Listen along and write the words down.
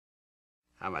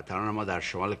هموطنان ما در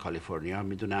شمال کالیفرنیا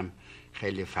میدونم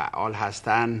خیلی فعال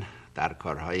هستن در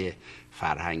کارهای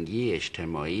فرهنگی،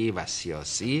 اجتماعی و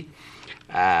سیاسی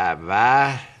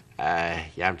و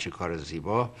یه همچین کار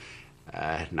زیبا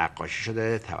نقاشی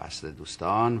شده توسط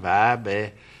دوستان و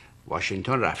به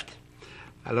واشنگتن رفت.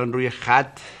 الان روی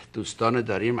خط دوستان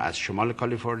داریم از شمال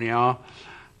کالیفرنیا،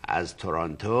 از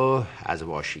تورنتو، از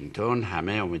واشنگتن،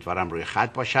 همه امیدوارم روی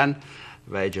خط باشن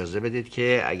و اجازه بدید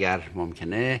که اگر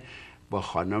ممکنه با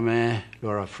خانم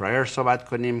لورا فرایر صحبت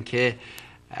کنیم که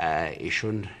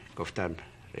ایشون گفتم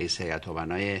رئیس هیئت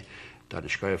امنای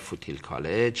دانشگاه فوتیل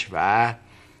کالج و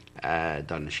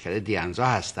دانشکده دیانزا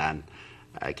هستن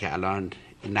که الان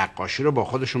نقاشی رو با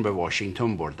خودشون به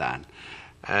واشنگتن بردن.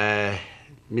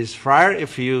 Ms. Frier,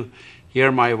 if you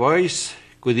hear my voice,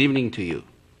 good evening to you.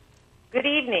 Good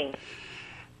evening.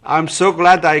 I'm so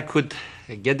glad I could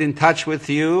get in touch with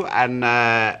you, and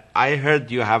I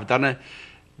heard you have done a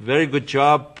very good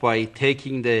job by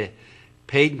taking the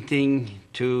painting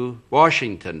to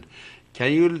Washington.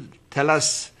 Can you tell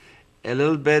us a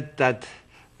little bit that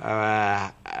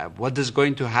what is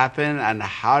going to happen and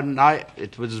how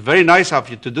it was very nice of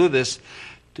you to do this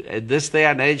at this day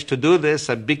and age, to do this,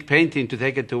 a big painting, to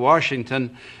take it to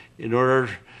Washington in order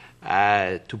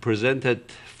to present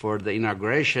it for the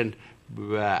inauguration.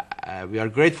 We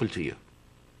are grateful to you.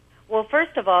 Well,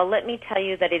 first of all, let me tell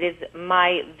you that it is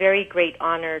my very great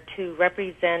honor to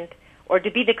represent, or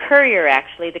to be the courier,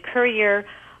 actually, the courier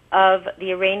of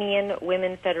the Iranian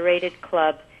Women Federated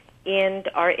Club in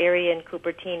our area in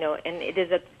Cupertino, and it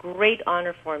is a great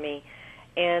honor for me.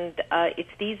 And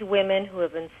it's these women who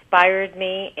have inspired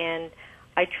me, and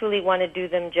I truly want to do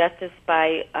them justice by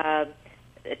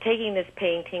taking this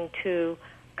painting to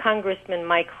Congressman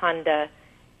Mike Honda,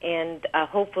 and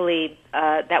hopefully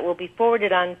that will be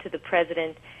forwarded on to the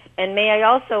President. And may I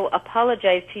also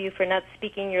apologize to you for not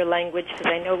speaking your language, because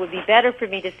I know it would be better for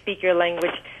me to speak your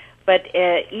language, but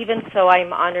even so,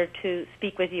 I'm honored to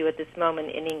speak with you at this moment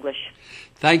in English.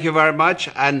 Thank you very much,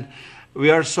 and we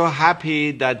are so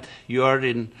happy that you are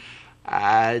in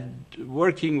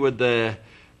working with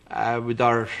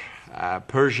our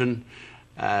Persian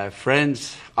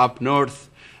friends up north.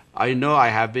 I know I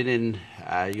have been in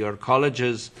your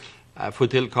colleges,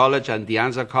 Foothill College and De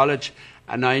Anza College,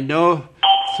 and I know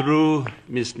through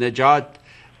Ms. Nejat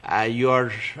you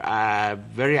are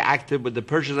very active with the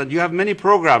Persians, and you have many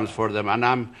programs for them, and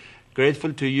I'm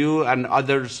grateful to you and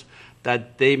others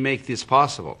that they make this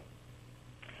possible.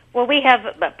 Well, we have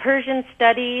Persian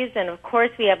studies, and of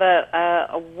course we have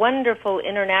a wonderful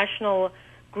international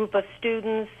group of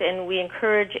students, and we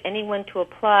encourage anyone to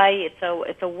apply.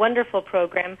 It's a wonderful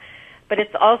program, but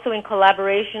it's also in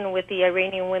collaboration with the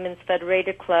Iranian Women's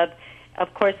Federated Club,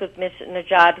 of course with Ms.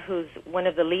 Nejat, who's one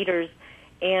of the leaders,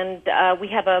 and we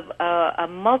have a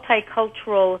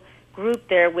multicultural group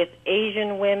there with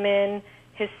Asian women,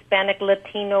 Hispanic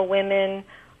Latino women,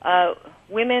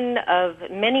 women of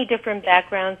many different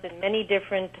backgrounds and many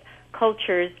different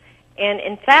cultures. And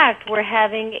in fact, we're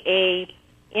having a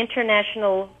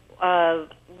International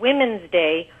Women's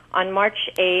Day on March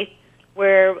 8th,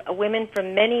 where women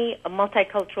from many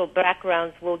multicultural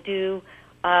backgrounds will do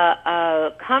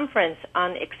a conference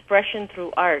on expression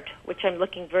through art, which I'm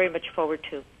looking very much forward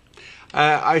to.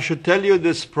 I should tell you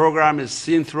this program is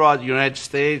seen throughout the United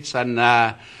States and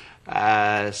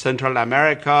Central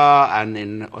America and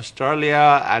in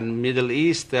Australia and Middle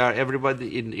East.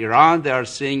 Everybody in Iran, they are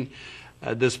seeing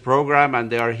this program and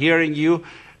they are hearing you.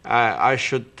 I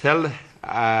should tell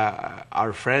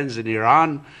our friends in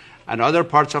Iran and other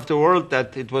parts of the world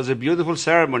that it was a beautiful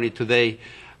ceremony today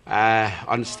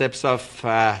on steps of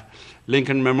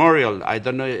Lincoln Memorial. I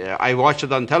don't know, I watched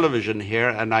it on television here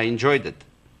and I enjoyed it.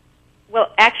 Well,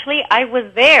 actually, I was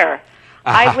there.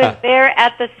 I was there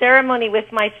at the ceremony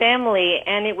with my family,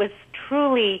 and it was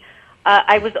truly,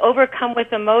 I was overcome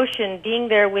with emotion being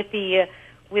there with the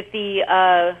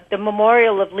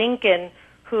memorial of Lincoln,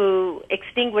 who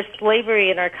extinguished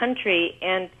slavery in our country,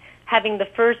 and having the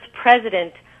first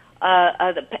president,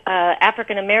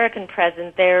 African-American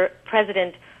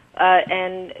president,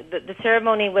 and the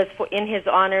ceremony was in his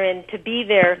honor, and to be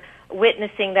there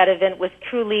witnessing that event was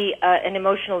truly an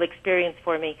emotional experience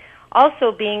for me.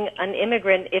 Also, being an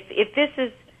immigrant, if this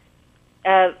is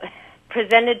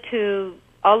presented to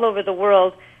all over the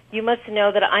world, you must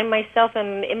know that I myself am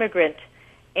an immigrant,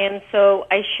 and so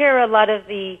I share a lot of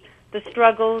the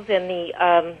struggles and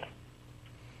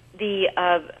the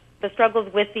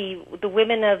struggles with the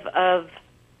women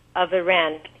of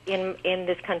Iran in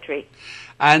this country.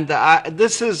 And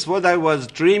this is what I was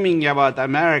dreaming about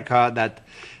America,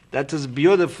 that is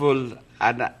beautiful,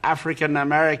 an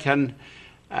African-American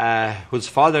whose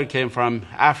father came from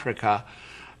Africa,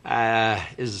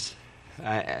 is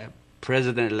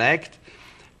president-elect,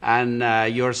 and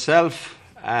yourself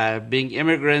being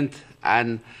immigrant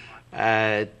and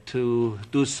to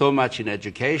do so much in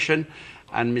education,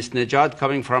 and Ms. Nejat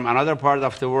coming from another part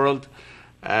of the world,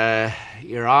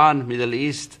 Iran, Middle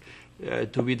East,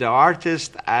 to be the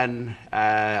artist, and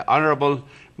Honorable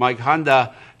Mike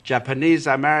Honda,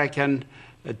 Japanese-American,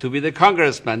 to be the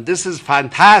congressman. This is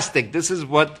fantastic. This is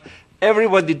what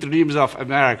everybody dreams of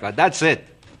America. That's it.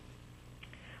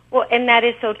 Well, and that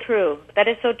is so true. That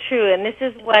is so true. And this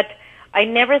is what I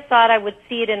never thought I would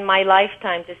see it in my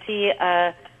lifetime, to see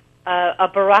a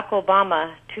Barack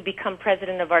Obama to become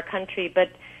president of our country.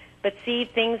 But see,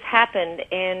 things happen,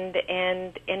 and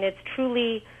it's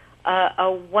truly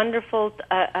a wonderful,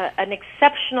 an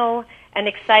exceptional and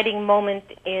exciting moment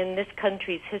in this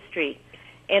country's history.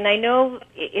 And I know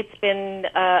it's been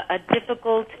a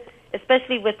difficult,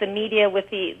 especially with the media, with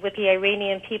the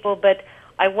Iranian people, but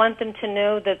I want them to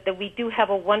know that we do have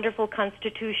a wonderful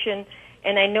constitution,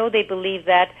 and I know they believe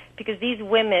that, because these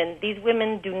women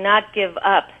do not give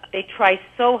up. They try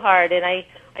so hard, and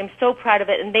I'm so proud of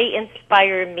it, and they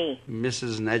inspire me.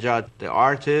 Mrs. Nejat, the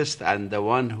artist and the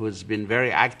one who's been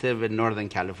very active in Northern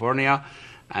California,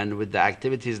 and with the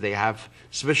activities they have,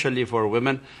 especially for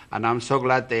women. And I'm so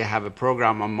glad they have a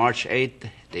program on March 8th,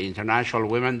 the International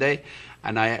Women's Day.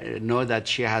 And I know that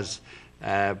she has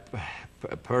a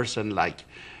person like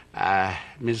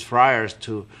Ms. Frier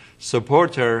to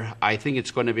support her. I think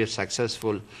it's going to be a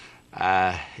successful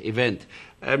event.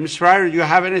 Ms. Frier, do you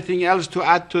have anything else to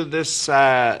add to this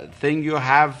thing you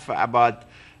have about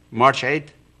March 8th?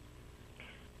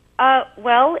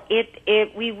 Well,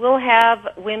 we will have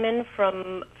women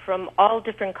from all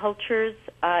different cultures,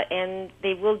 and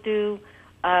they will do.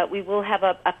 We will have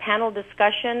a panel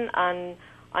discussion on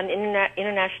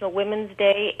International Women's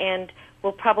Day, and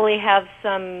we'll probably have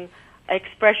some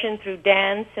expression through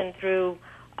dance and through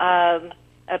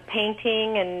a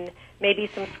painting and maybe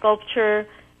some sculpture.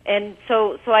 And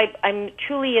so I'm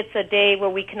truly, it's a day where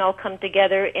we can all come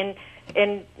together and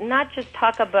not just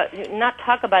talk about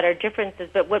our differences,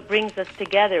 but what brings us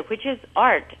together, which is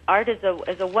art. Art is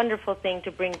a wonderful thing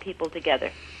to bring people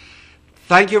together.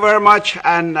 Thank you very much.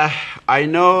 And I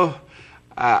know,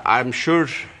 I'm sure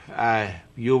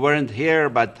you weren't here,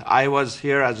 but I was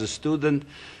here as a student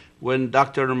when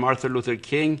Dr. Martin Luther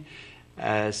King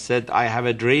said, "I have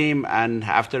a dream," and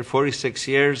after 46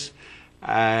 years,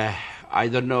 I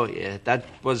don't know, that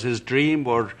was his dream,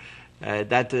 or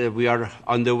that we are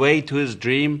on the way to his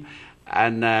dream.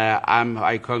 And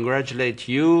I congratulate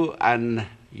you and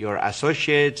your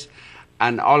associates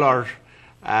and all our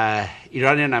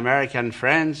Iranian-American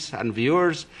friends and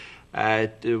viewers.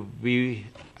 We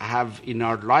have, in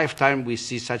our lifetime, we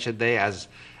see such a day as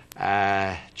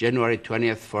January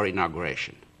 20th for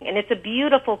inauguration. And it's a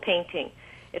beautiful painting.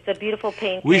 It's a beautiful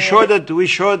painting. We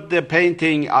showed the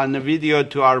painting on the video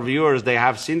to our viewers. They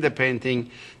have seen the painting,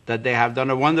 that they have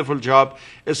done a wonderful job,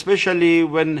 especially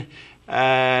when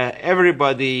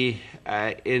everybody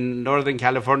in Northern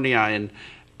California, in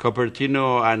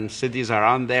Cupertino and cities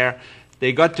around there,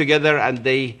 they got together and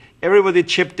everybody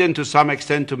chipped in to some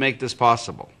extent to make this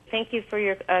possible. Thank you for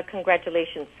your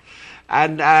congratulations.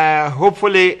 And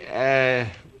hopefully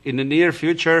in the near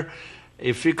future,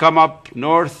 if you come up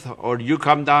north or you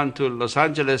come down to Los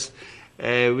Angeles,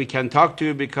 we can talk to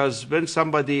you, because when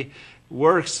somebody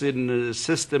works in the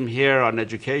system here, on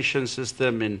education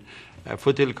system in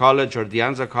Foothill College or De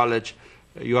Anza College,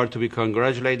 you are to be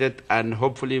congratulated, and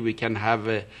hopefully we can have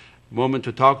a moment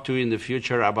to talk to you in the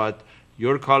future about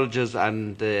your colleges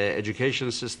and the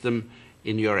education system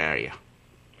in your area.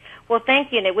 Well,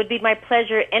 thank you, and it would be my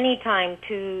pleasure anytime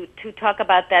to talk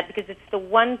about that, because it's the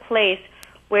one place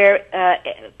where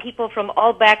people from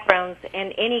all backgrounds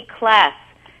and any class,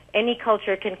 any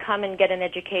culture can come and get an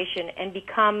education and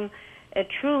become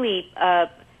truly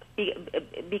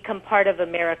become part of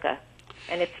America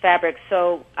and its fabric.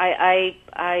 So I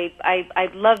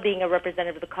love being a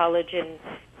representative of the college,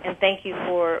 and thank you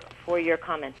for your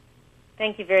comment.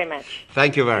 Thank you very much.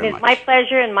 Thank you very much. It's my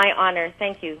pleasure and my honor.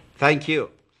 Thank you. Thank you.